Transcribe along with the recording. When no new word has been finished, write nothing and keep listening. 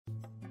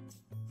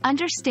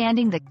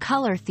Understanding the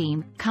color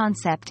theme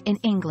concept in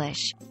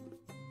English.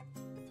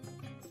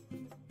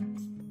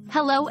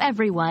 Hello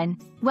everyone,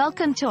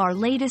 welcome to our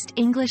latest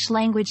English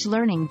language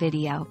learning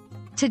video.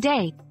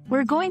 Today,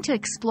 we're going to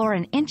explore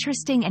an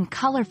interesting and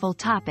colorful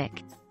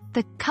topic,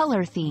 the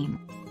color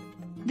theme.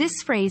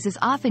 This phrase is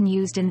often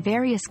used in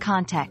various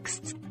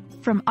contexts,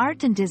 from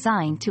art and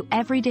design to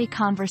everyday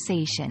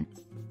conversation.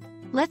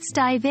 Let's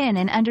dive in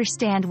and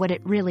understand what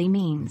it really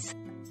means.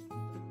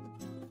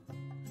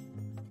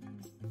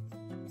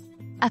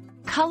 A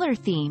color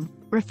theme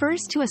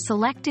refers to a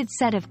selected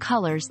set of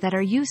colors that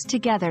are used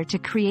together to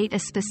create a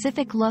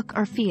specific look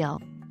or feel.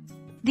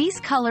 These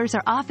colors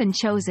are often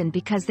chosen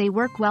because they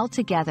work well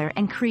together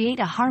and create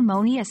a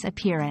harmonious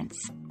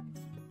appearance.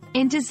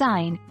 In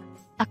design,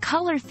 a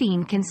color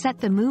theme can set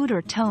the mood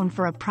or tone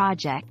for a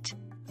project,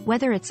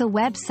 whether it's a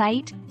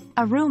website,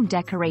 a room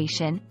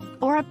decoration,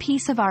 or a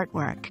piece of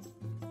artwork.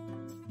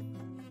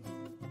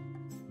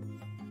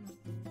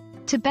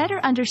 To better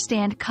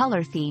understand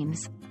color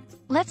themes,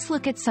 let's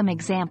look at some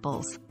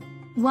examples.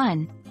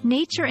 1.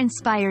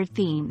 Nature-inspired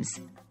themes.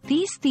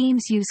 These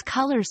themes use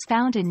colors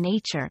found in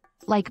nature,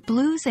 like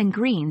blues and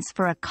greens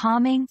for a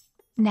calming,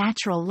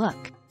 natural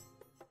look.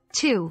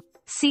 2.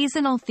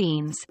 Seasonal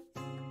themes.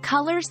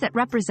 Colors that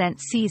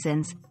represent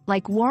seasons,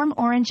 like warm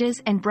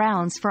oranges and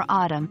browns for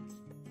autumn.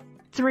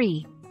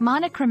 3.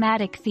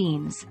 Monochromatic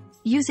themes.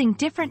 Using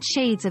different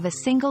shades of a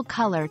single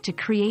color to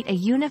create a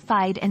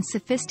unified and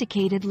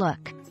sophisticated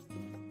look.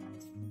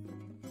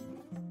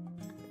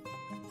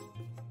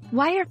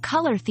 Why are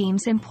color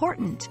themes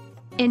important?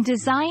 In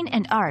design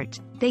and art,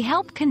 they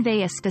help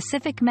convey a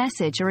specific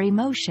message or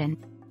emotion.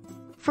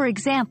 For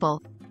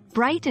example,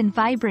 bright and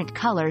vibrant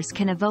colors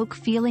can evoke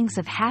feelings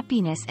of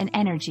happiness and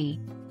energy,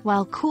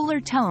 while cooler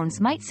tones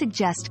might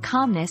suggest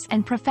calmness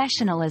and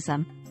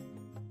professionalism.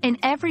 In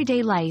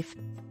everyday life,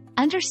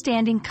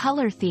 understanding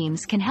color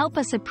themes can help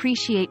us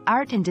appreciate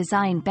art and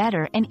design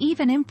better and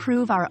even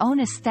improve our own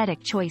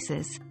aesthetic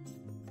choices.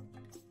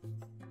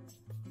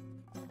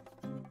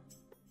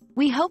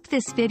 We hope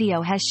this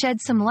video has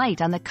shed some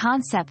light on the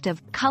concept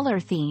of color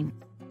theme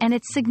and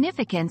its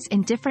significance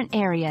in different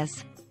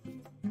areas.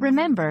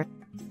 Remember,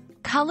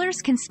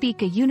 colors can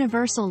speak a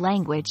universal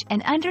language,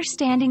 and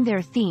understanding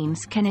their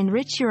themes can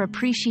enrich your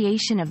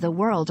appreciation of the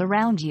world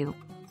around you.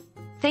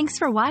 Thanks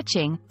for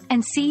watching,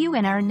 and see you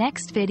in our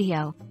next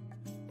video.